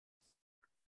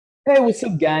Hey, what's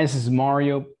up, guys? This is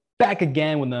Mario back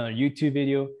again with another YouTube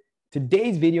video.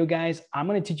 Today's video, guys, I'm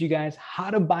going to teach you guys how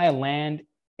to buy land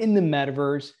in the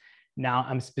metaverse. Now,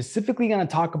 I'm specifically going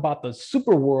to talk about the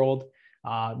SuperWorld,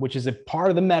 which is a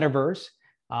part of the metaverse.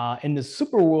 In the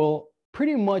SuperWorld,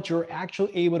 pretty much you're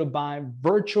actually able to buy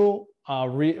virtual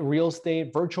real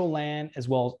estate, virtual land, as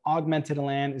well as augmented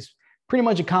land. It's pretty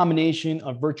much a combination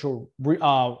of virtual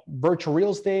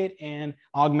real estate and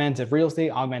augmented real estate,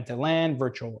 augmented land,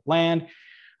 virtual land.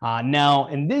 Now,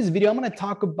 in this video, I'm going to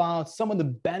talk about some of the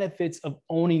benefits of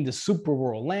owning the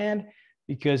SuperWorld land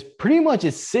because pretty much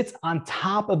it sits on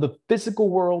top of the physical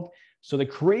world. So the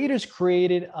creators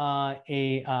created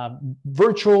a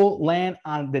virtual land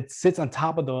that sits on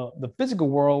top of the physical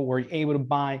world where you're able to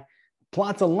buy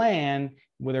plots of land,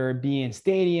 whether it be in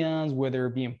stadiums, whether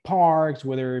it be in parks,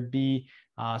 whether it be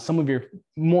some of your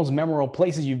most memorable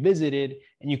places you visited,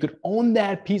 and you could own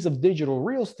that piece of digital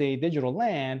real estate, digital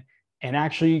land, and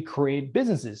actually create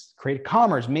businesses, create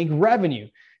commerce, make revenue.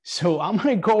 So I'm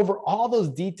going to go over all those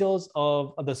details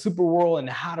of the SuperWorld and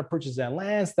how to purchase that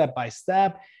land step by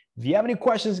step. If you have any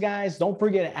questions, guys, don't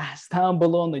forget to ask down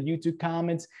below in the YouTube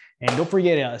comments. And don't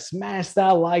forget to smash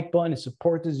that like button and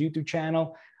support this YouTube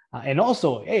channel. And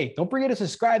also, hey, don't forget to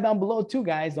subscribe down below too,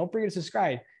 guys. Don't forget to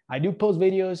subscribe. I do post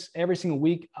videos every single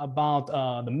week about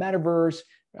the metaverse,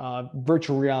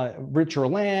 virtual reality, virtual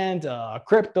land,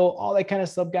 crypto, all that kind of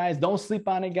stuff, guys. Don't sleep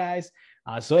on it, guys.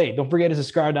 So, hey, don't forget to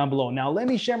subscribe down below. Now, let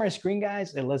me share my screen,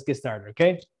 guys, and let's get started,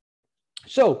 okay?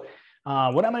 So,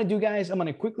 what I'm going to do, guys, I'm going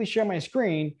to quickly share my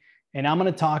screen, and I'm going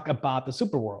to talk about the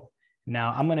SuperWorld.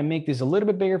 Now, I'm going to make this a little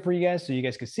bit bigger for you guys so you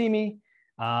guys can see me.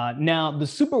 Now, the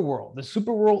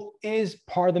SuperWorld is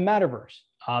part of the metaverse.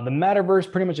 The metaverse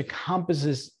pretty much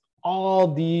encompasses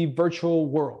all the virtual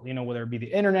world, you know, whether it be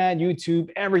the internet,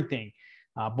 YouTube, everything.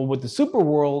 But with the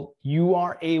SuperWorld, you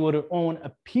are able to own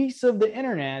a piece of the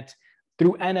internet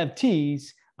through NFTs,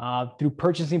 through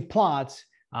purchasing plots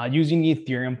using the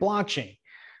Ethereum blockchain.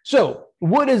 So,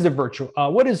 what is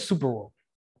SuperWorld?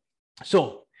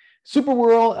 So,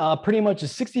 SuperWorld pretty much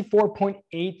is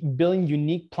 64.8 billion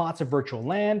unique plots of virtual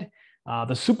land.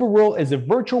 The SuperWorld is a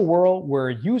virtual world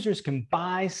where users can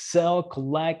buy, sell,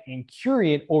 collect, and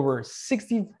curate over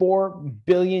 64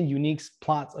 billion unique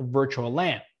plots of virtual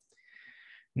land.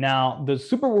 Now, the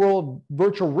SuperWorld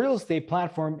virtual real estate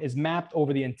platform is mapped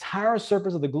over the entire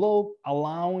surface of the globe,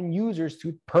 allowing users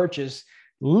to purchase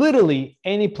literally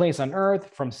any place on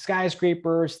earth, from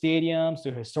skyscrapers, stadiums,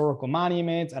 to historical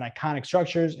monuments and iconic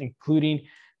structures, including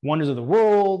wonders of the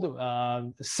world,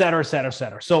 et cetera, et cetera, et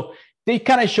cetera. So they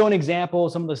kind of show an example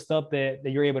of some of the stuff that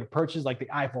you're able to purchase, like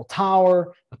the Eiffel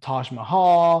Tower, the Taj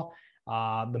Mahal,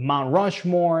 the Mount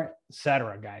Rushmore, et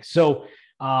cetera, guys. So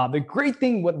the great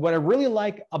thing, what I really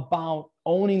like about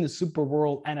owning the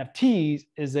SuperWorld NFTs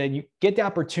is that you get the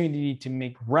opportunity to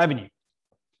make revenue.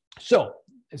 So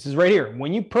this is right here.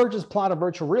 When you purchase plot of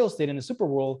virtual real estate in the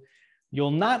SuperWorld,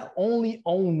 you'll not only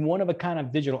own one of a kind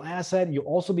of digital asset, you'll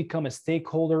also become a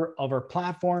stakeholder of our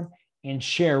platform and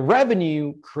share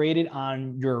revenue created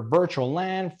on your virtual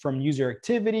land from user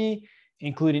activity,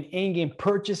 including in-game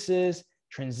purchases,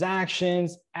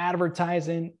 transactions,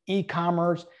 advertising,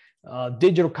 e-commerce,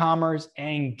 digital commerce,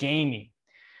 and gaming.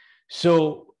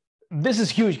 So this is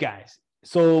huge, guys.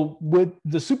 So with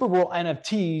the SuperWorld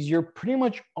NFTs, you're pretty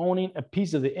much owning a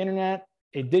piece of the internet,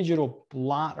 a digital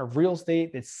plot of real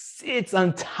estate that sits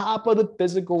on top of the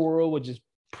physical world, which is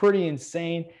pretty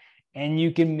insane. And you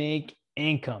can make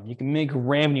income. You can make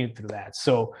revenue through that.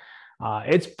 So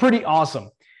it's pretty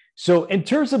awesome. So in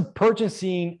terms of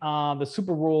purchasing the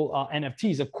SuperWorld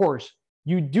NFTs, of course,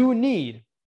 you do need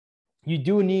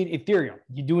Ethereum.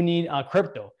 You do need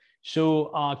crypto. So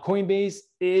Coinbase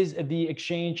is the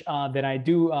exchange that I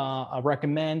do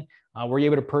recommend. Where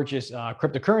you're able to purchase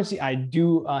cryptocurrency. I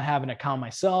do have an account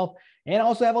myself, and I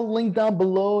also have a link down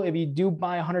below. If you do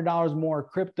buy $100 more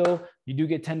crypto, you do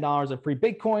get $10 of free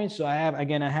Bitcoin. So I have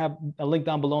a link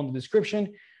down below in the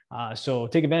description. So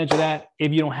take advantage of that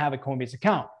if you don't have a Coinbase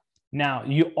account. Now,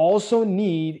 you also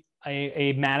need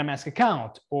a MetaMask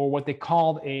account, or what they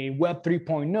called a Web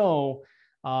 3.0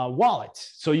 wallet.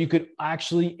 So you could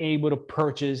actually able to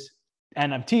purchase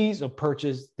NFTs or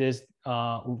purchase this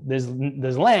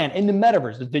land in the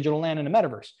metaverse, this digital land in the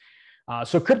metaverse.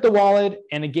 So crypto wallet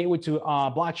and a gateway to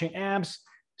blockchain apps.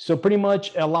 So pretty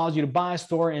much it allows you to buy,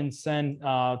 store, and send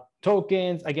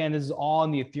tokens. Again, this is all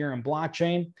in the Ethereum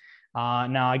blockchain.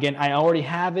 Now, again, I already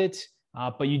have it,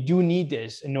 but you do need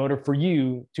this in order for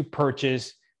you to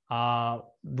purchase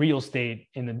real estate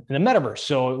in the metaverse.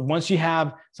 So once you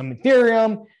have some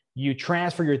Ethereum, you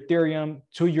transfer your Ethereum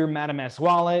to your MetaMask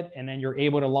wallet, and then you're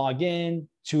able to log in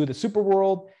to the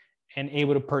SuperWorld. and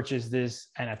able to purchase this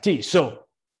NFT. So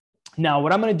now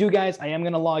what I'm going to do, guys, I am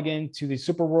going to log into the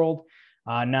SuperWorld.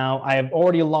 Now I have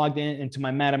already logged into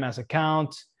my MetaMask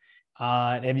account.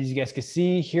 As you guys can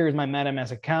see, here's my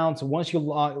MetaMask account. So once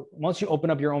you open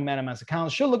up your own MetaMask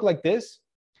account, it should look like this.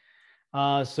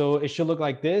 So it should look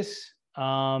like this.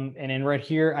 And then right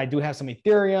here, I do have some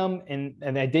Ethereum,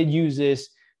 and I did use this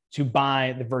to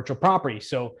buy the virtual property.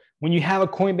 So when you have a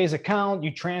Coinbase account,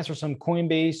 you transfer some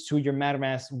Coinbase to your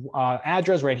MetaMask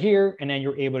address right here, and then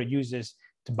you're able to use this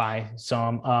to buy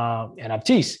some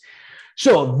NFTs.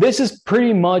 So this is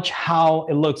pretty much how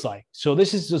it looks like. So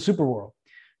this is the SuperWorld.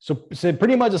 So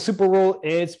pretty much the SuperWorld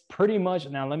is pretty much,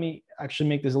 now let me actually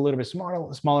make this a little bit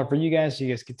smaller for you guys so you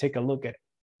guys can take a look at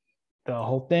the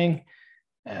whole thing.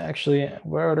 Actually,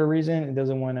 for whatever reason, it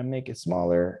doesn't want to make it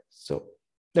smaller. So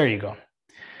there you go.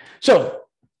 So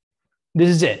this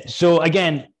is it. So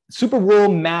again,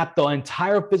 SuperWorld mapped the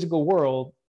entire physical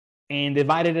world and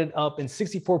divided it up in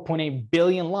 64.8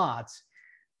 billion lots.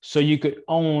 So you could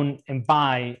own and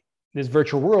buy this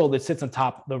virtual world that sits on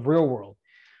top of the real world.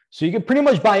 So you can pretty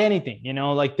much buy anything, you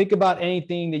know, like think about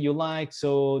anything that you like.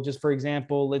 So just for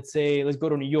example, let's go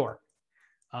to New York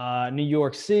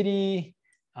City.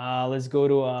 Let's go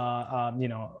to,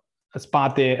 a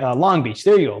spot there, Long Beach.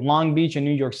 There you go. Long Beach in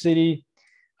New York City.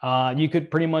 You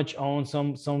could pretty much own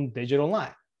some digital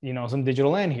land, some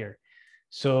digital land here.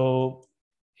 So,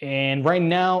 and right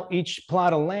now, each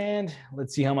plot of land,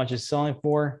 let's see how much it's selling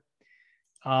for.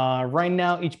 Right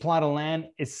now, each plot of land,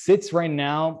 it sits right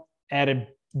now at a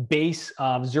base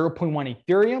of 0.1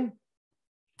 Ethereum.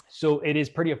 So it is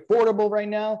pretty affordable right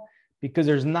now because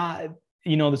there's not,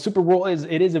 the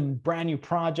SuperWorld is a brand new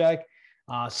project.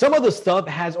 Some of the stuff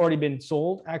has already been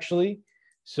sold actually.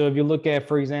 So if you look at,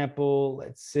 for example,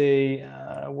 let's say,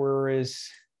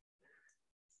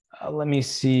 let me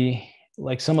see,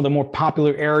 like some of the more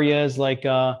popular areas like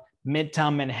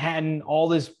Midtown Manhattan, all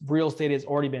this real estate has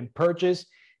already been purchased.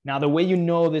 Now, the way you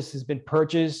know this has been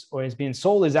purchased or is being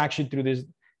sold is actually through this,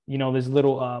 this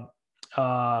little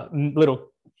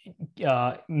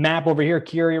map over here,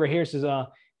 Curie right here says,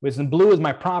 with some blue is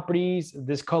my properties.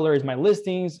 This color is my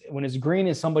listings. When it's green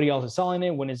is somebody else is selling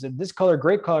it. When it's this color,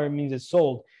 gray color, it means it's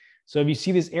sold. So if you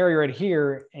see this area right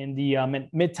here in the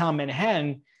Midtown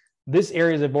Manhattan, this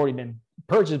areas have already been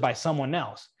purchased by someone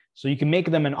else. So you can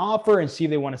make them an offer and see if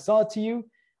they want to sell it to you.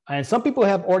 And some people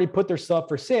have already put their stuff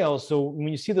for sale. So when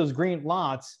you see those green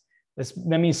lots, that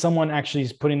means someone actually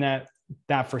is putting that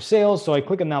for sale. So I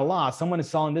click on that lot. Someone is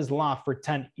selling this lot for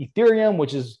 10 Ethereum,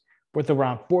 which is worth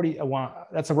around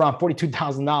that's around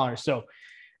 $42,000. So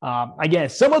again,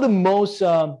 some of the most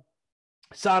sought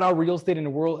out real estate in the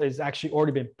world is actually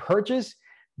already been purchased,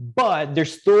 but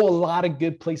there's still a lot of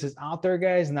good places out there,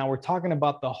 guys. Now we're talking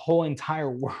about the whole entire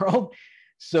world.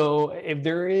 So if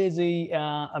there is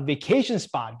a vacation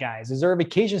spot, guys, is there a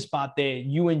vacation spot that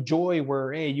you enjoy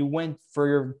where, hey, you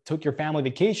took your family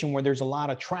vacation where there's a lot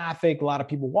of traffic, a lot of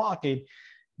people walking,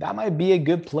 that might be a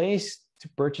good place to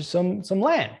purchase some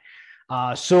land.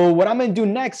 So what I'm going to do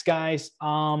next, guys,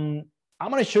 I'm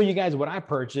going to show you guys what I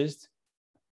purchased.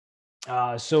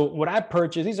 So what I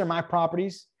purchased, these are my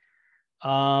properties.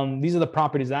 These are the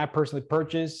properties that I personally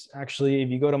purchased. Actually, if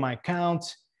you go to my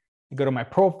account, you go to my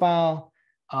profile,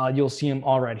 you'll see them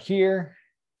all right here.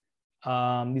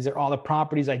 These are all the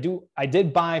properties I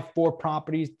did buy 4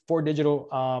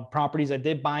 digital properties. I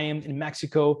did buy them in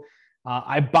Mexico.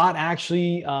 I bought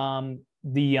actually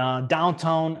the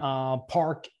downtown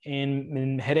park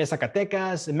in Jerez,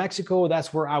 Zacatecas, in Mexico.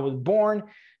 That's where I was born.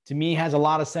 To me, it has a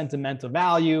lot of sentimental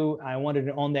value. I wanted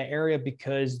to own that area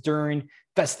because during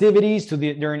festivities,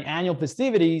 during annual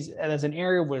festivities, as an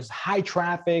area was high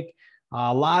traffic,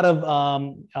 a lot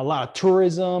of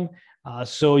tourism.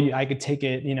 So I could take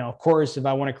it, of course, if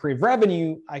I want to create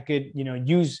revenue, I could,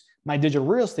 use my digital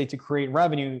real estate to create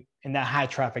revenue in that high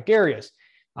traffic areas.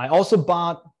 I also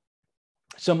bought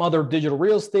some other digital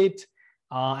real estate.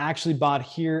 I actually bought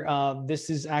here.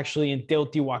 This is actually in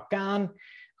Teotihuacan.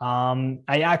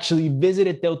 I actually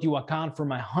visited Teotihuacan for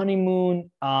my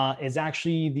honeymoon. It's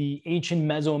actually the ancient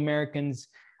Mesoamerican,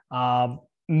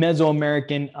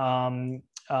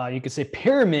 you could say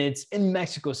pyramids in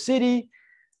Mexico City.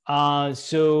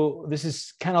 So this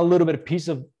is kind of a little bit of piece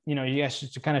of, you guys,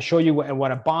 just to kind of show you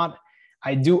what I bought.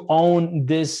 I do own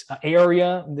this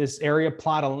area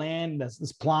plot of land. That's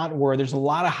this plot where there's a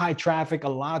lot of high traffic, a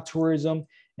lot of tourism.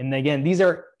 And again, these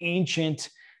are ancient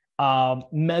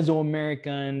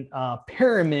Mesoamerican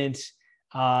pyramids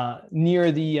near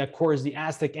of course, the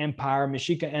Aztec Empire,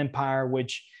 Mexica Empire,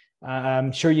 which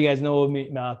I'm sure you guys know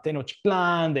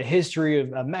Tenochtitlan, the history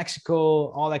of Mexico,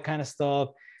 all that kind of stuff.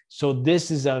 So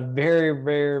this is a very,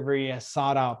 very, very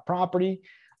sought out property.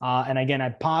 And again,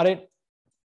 I bought it.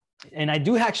 And I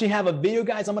do actually have a video,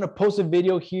 guys. I'm going to post a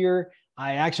video here.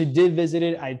 I actually did visit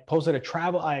it. I did post a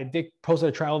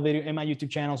travel video in my YouTube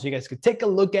channel so you guys could take a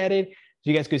look at it. So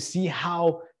you guys could see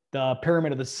how the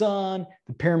Pyramid of the Sun,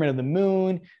 the Pyramid of the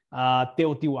Moon,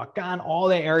 Teotihuacan, all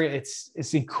that area.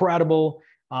 It's incredible.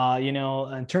 You know,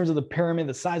 in terms of the pyramid,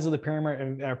 the size of the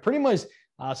pyramid are pretty much,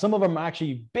 some of them are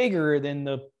actually bigger than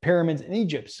the pyramids in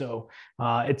Egypt. So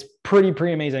it's pretty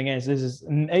amazing. Again, this is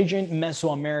an ancient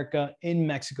Mesoamerica in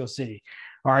Mexico City.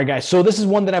 All right, guys. So this is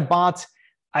one that I bought.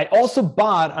 I also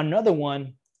bought another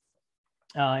one.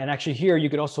 And actually here, you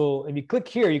could also, if you click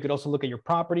here, you could also look at your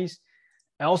properties.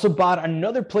 I also bought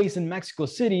another place in Mexico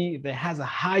City that has a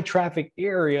high traffic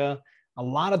area, a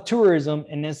lot of tourism,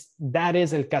 and that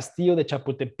is El Castillo de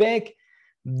Chapultepec.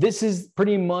 This is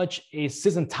pretty much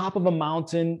sits on top of a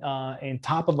mountain, and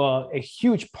top of a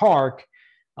huge park.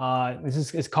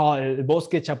 This is called El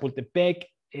Bosque de Chapultepec.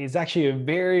 It's actually a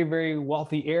very, very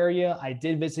wealthy area. I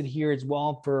did visit here as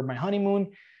well for my honeymoon.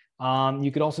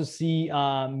 You could also see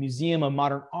Museum of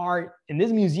Modern Art. In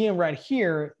this museum right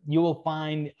here, you will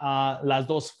find Las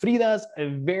Dos Fridas, a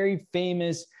very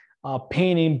famous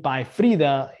painting by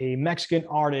Frida, a Mexican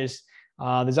artist.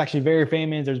 That's actually very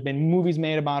famous. There's been movies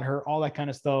made about her, all that kind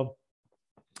of stuff.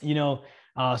 You know,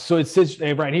 so it sits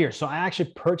right here. So I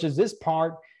actually purchased this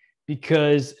part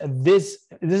because this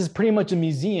is pretty much a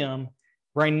museum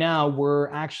right now where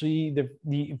actually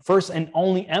the first and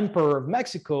only emperor of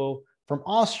Mexico from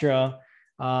Austria,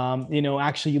 you know,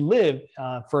 actually lived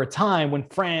for a time when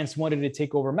France wanted to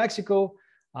take over Mexico.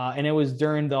 And it was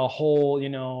during the whole, you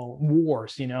know,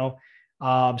 wars, you know,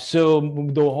 so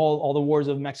all the wars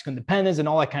of Mexican independence and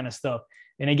all that kind of stuff.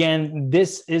 And again,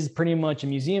 this is pretty much a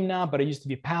museum now, but it used to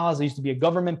be a palace. It used to be a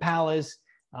government palace.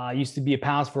 It used to be a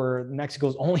palace for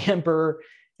Mexico's only emperor.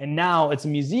 And now it's a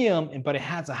museum, but it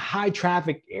has a high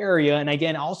traffic area. And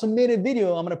again, I also made a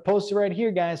video. I'm going to post it right here,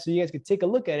 guys, so you guys could take a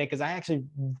look at it, because I actually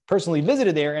personally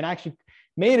visited there and actually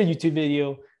made a YouTube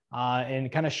video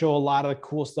and kind of show a lot of the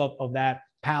cool stuff of that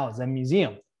palace, that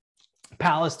museum.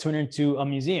 Palace turned into a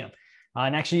museum.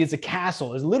 And actually, it's a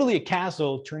castle. It's literally a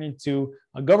castle turned into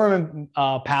a government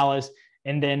palace,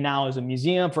 and then now is a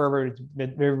museum for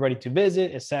everybody to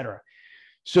visit, etc.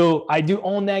 So I do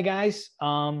own that, guys.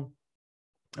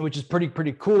 Which is pretty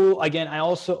cool. Again, I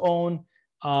also own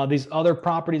these other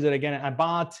properties that, again, I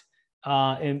bought.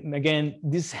 And again,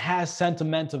 this has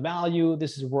sentimental value.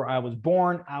 This is where I was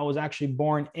born. I was actually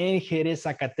born in Jerez,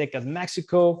 Zacatecas,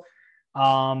 Mexico.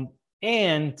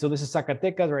 And so this is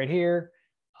Zacatecas right here.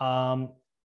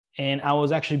 And I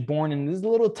was actually born in this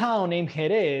little town named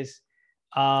Jerez.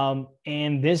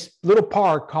 And this little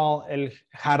park called El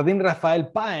Jardín Rafael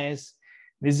Páez,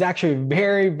 this is actually a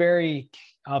very, very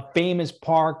famous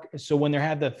park. So when they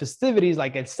have the festivities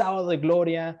like at Sábado de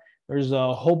Gloria, there's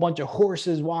a whole bunch of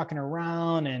horses walking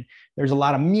around, and there's a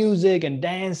lot of music and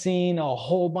dancing, a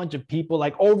whole bunch of people,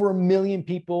 like over 1 million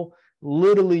people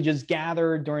literally just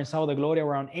gathered during Sábado de Gloria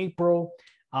around April.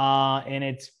 And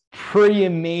it's pretty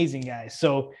amazing, guys.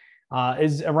 So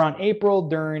it's around April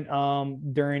during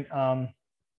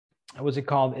what's it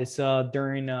called? It's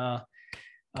during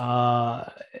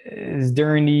is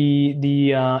during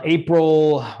the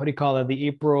April, what do you call it? The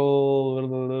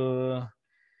April,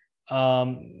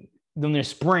 during the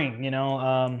spring, you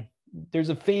know, there's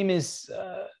a famous,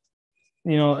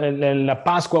 you know, La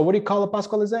Pascua. What do you call La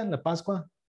Pascua? Is that La Pascua?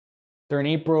 During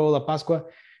April, La Pascua.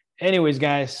 Anyways,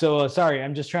 guys, so sorry,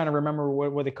 I'm just trying to remember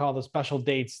what they call the special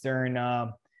dates during,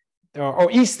 or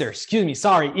Easter, excuse me.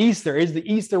 Sorry, Easter is the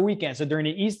Easter weekend. So during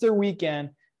the Easter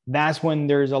weekend, that's when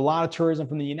there's a lot of tourism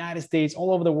from the United States,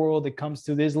 all over the world, that comes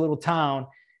to this little town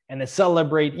and they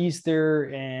celebrate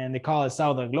Easter, and they call it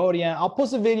Sábado de Gloria. I'll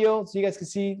post a video so you guys can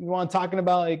see what I'm talking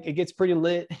about. It gets pretty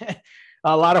lit.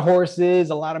 A lot of horses,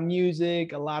 a lot of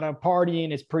music, a lot of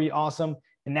partying. It's pretty awesome.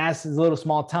 And that's this little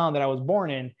small town that I was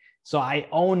born in. So I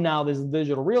own now this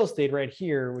digital real estate right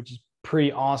here, which is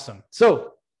pretty awesome.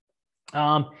 So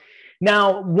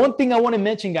now, one thing I want to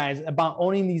mention, guys, about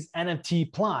owning these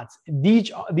NFT plots,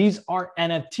 these are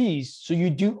NFTs. So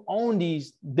you do own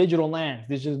these digital lands,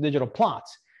 these are digital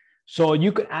plots. So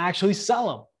you could actually sell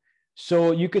them.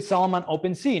 So you could sell them on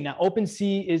OpenSea. Now,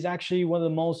 OpenSea is actually one of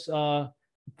the most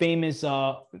famous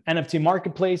NFT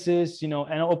marketplaces. You know,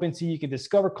 and OpenSea, you can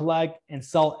discover, collect, and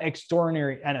sell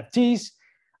extraordinary NFTs.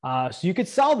 So you could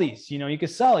sell these, you know, you could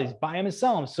sell these, buy them and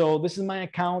sell them. So this is my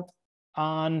account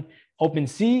on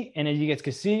OpenSea, and as you guys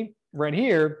can see right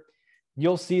here,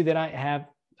 you'll see that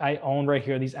I own right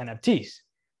here these NFTs.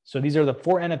 So these are the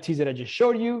 4 NFTs that I just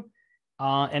showed you.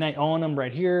 and I own them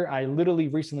right here. I literally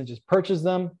recently just purchased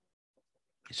them,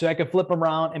 so I could flip them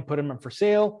around and put them up for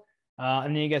sale.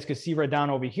 And then you guys can see right down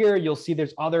over here, you'll see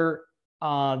there's other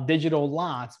digital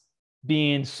lots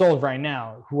being sold right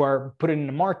now who are put in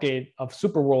the market of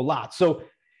SuperWorld lots. So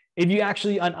if you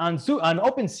actually on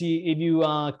OpenSea, if you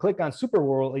click on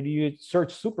SuperWorld, if you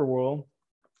search SuperWorld,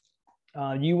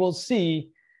 you will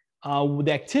see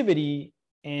the activity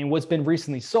and what's been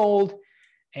recently sold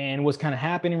and what's kind of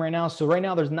happening right now. So right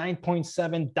now there's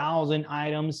 9.7 thousand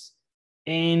items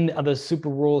in the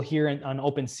SuperWorld here on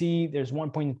OpenSea. There's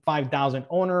 1.5 thousand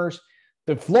owners.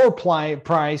 The floor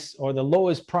price, or the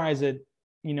lowest price that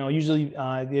usually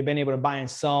they've been able to buy and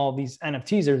sell these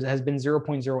NFTs, has been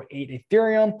 0.08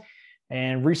 Ethereum.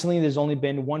 And recently there's only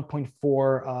been 1.4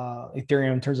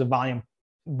 Ethereum in terms of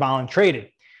volume traded.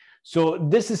 So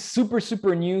this is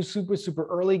super new, super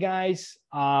early, guys.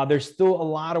 There's still a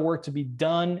lot of work to be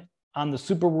done on the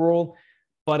SuperWorld,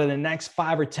 but in the next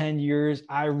 5 or 10 years,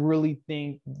 I really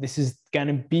think this is going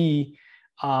to be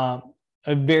a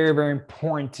very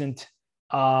important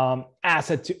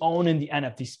asset to own in the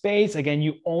NFT space. Again,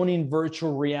 you owning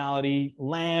virtual reality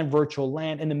land, virtual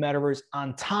land in the metaverse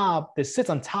on top, that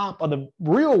sits on top of the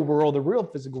real world, the real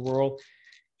physical world.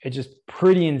 It's just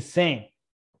pretty insane.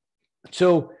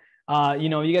 So,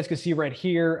 you guys can see right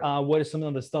here, what is some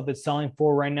of the stuff that's selling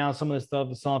for right now. Some of the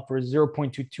stuff is selling for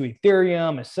 0.22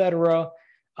 Ethereum, etc.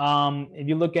 If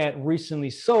you look at recently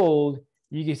sold,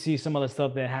 you can see some of the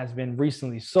stuff that has been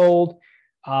recently sold.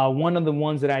 One of the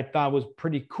ones that I thought was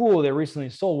pretty cool that recently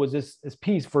sold was this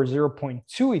piece for 0.2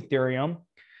 Ethereum.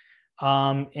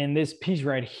 And this piece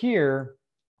right here,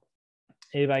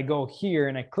 if I go here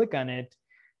and I click on it,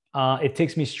 it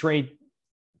takes me straight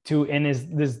to, and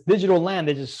this digital land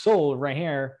that just sold right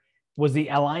here was the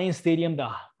Alliance Stadium, the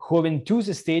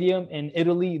Juventus Stadium in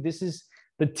Italy. This is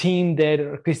the team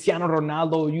that Cristiano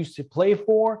Ronaldo used to play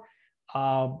for.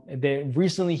 That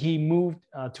recently he moved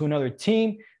to another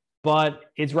team, but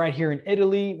it's right here in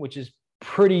Italy, which is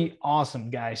pretty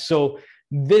awesome, guys. So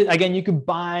this, again, you could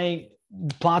buy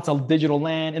plots of digital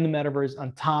land in the metaverse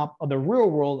on top of the real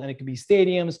world, and it could be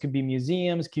stadiums, could be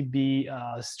museums, could be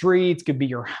streets, could be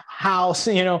your house,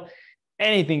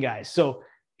 anything, guys. So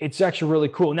it's actually really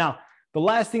cool. Now, the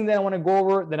last thing that I want to go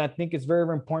over that I think is very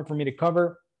important for me to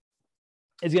cover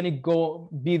is going to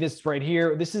be this right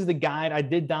here. This is the guide. I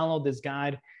did download this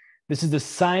guide. This is the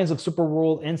Science of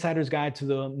SuperWorld Insider's Guide to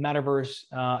the Metaverse.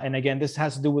 And again, this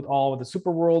has to do with all of the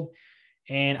SuperWorld.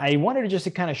 And I wanted to just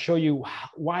to kind of show you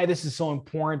why this is so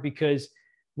important, because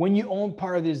when you own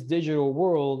part of this digital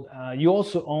world, you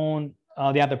also own,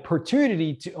 they have the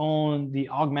opportunity to own the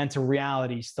augmented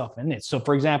reality stuff in it. So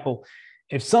for example,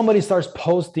 if somebody starts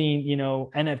posting,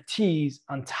 NFTs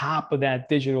on top of that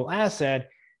digital asset,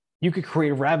 you could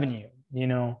create revenue,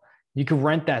 you could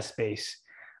rent that space,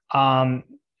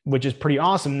 which is pretty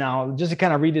awesome. Now, just to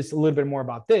kind of read this a little bit more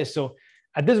about this. So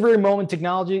at this very moment,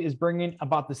 technology is bringing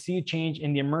about the sea change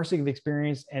in the immersive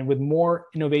experience, and with more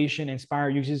innovation and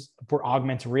inspired uses for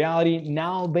augmented reality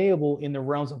now available in the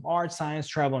realms of art, science,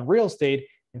 travel, and real estate,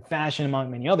 and fashion,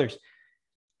 among many others.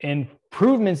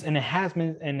 Improvements and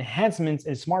enhancements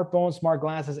in smartphones, smart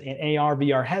glasses, and AR,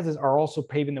 VR headsets are also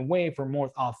paving the way for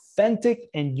more authentic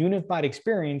and unified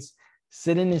experience,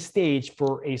 setting the stage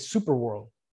for a super world.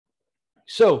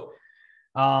 So,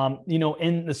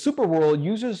 in the super world,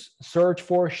 users search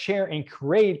for, share, and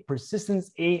create persistent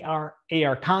AR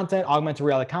content, augmented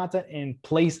reality content, and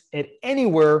place it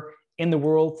anywhere in the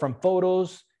world, from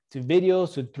photos to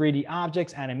videos to 3D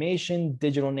objects, animation.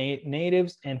 Digital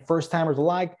natives and first-timers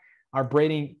alike are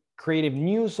creating creative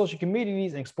new social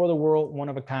communities and explore the world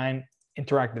one-of-a-kind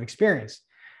interactive experience.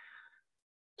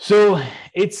 So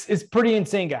it's pretty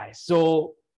insane, guys.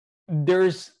 So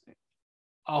there's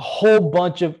a whole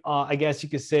bunch of, I guess you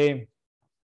could say,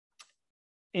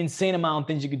 insane amount of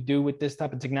things you could do with this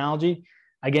type of technology.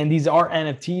 Again, these are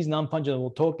NFTs,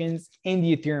 non-fungible tokens, in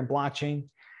the Ethereum blockchain.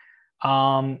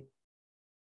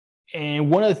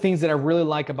 And one of the things that I really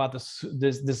like about this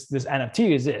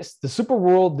NFT is this: the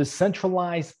SuperWorld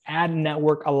decentralized ad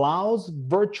network allows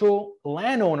virtual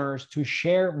landowners to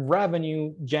share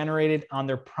revenue generated on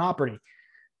their property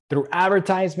through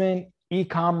advertisement,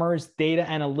 e-commerce, data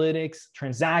analytics,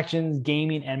 transactions,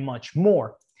 gaming, and much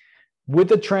more. With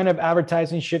the trend of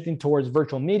advertising shifting towards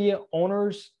virtual media,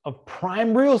 owners of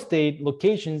prime real estate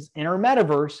locations in our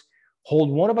metaverse hold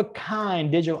one-of-a-kind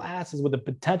digital assets with the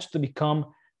potential to become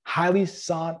highly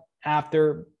sought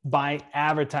after by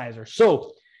advertisers.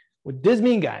 So what this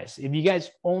means, guys, if you guys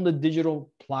own the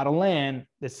digital plot of land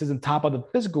that sits on top of the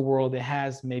physical world, that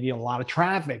has maybe a lot of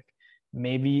traffic,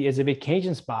 maybe it's a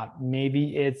vacation spot,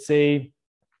 maybe it's a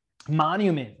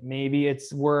monument. Maybe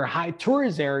it's where high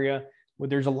tourist area where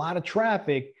there's a lot of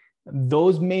traffic.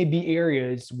 Those may be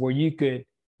areas where you could,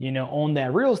 own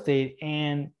that real estate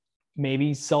and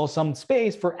maybe sell some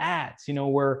space for ads,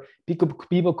 where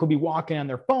people could be walking on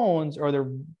their phones or their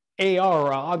AR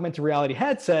or augmented reality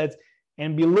headsets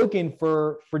and be looking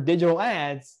for digital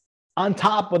ads on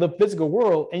top of the physical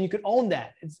world, and you could own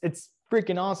that. It's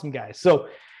freaking awesome, guys. So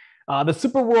the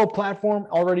SuperWorld platform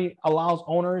already allows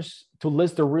owners to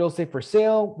list their real estate for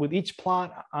sale, with each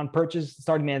plot on purchase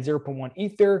starting at 0.1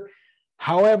 Ether.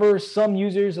 However, some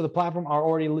users of the platform are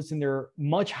already listing their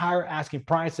much higher asking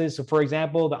prices. So for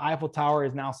example, the Eiffel Tower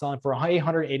is now selling for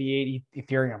 888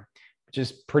 Ethereum, which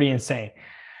is pretty insane.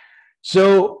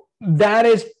 So that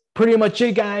is pretty much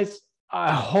it, guys.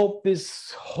 I hope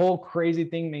this whole crazy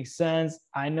thing makes sense.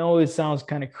 I know it sounds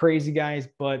kind of crazy, guys,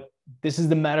 but this is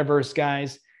the metaverse,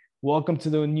 guys. Welcome to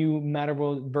the new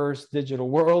Metaverse digital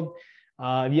world.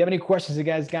 If you have any questions,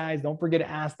 guys, don't forget to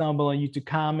ask down below in YouTube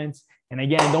comments. And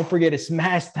again, don't forget to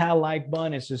smash that like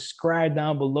button and subscribe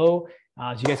down below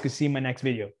so you guys can see my next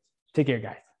video. Take care,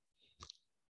 guys.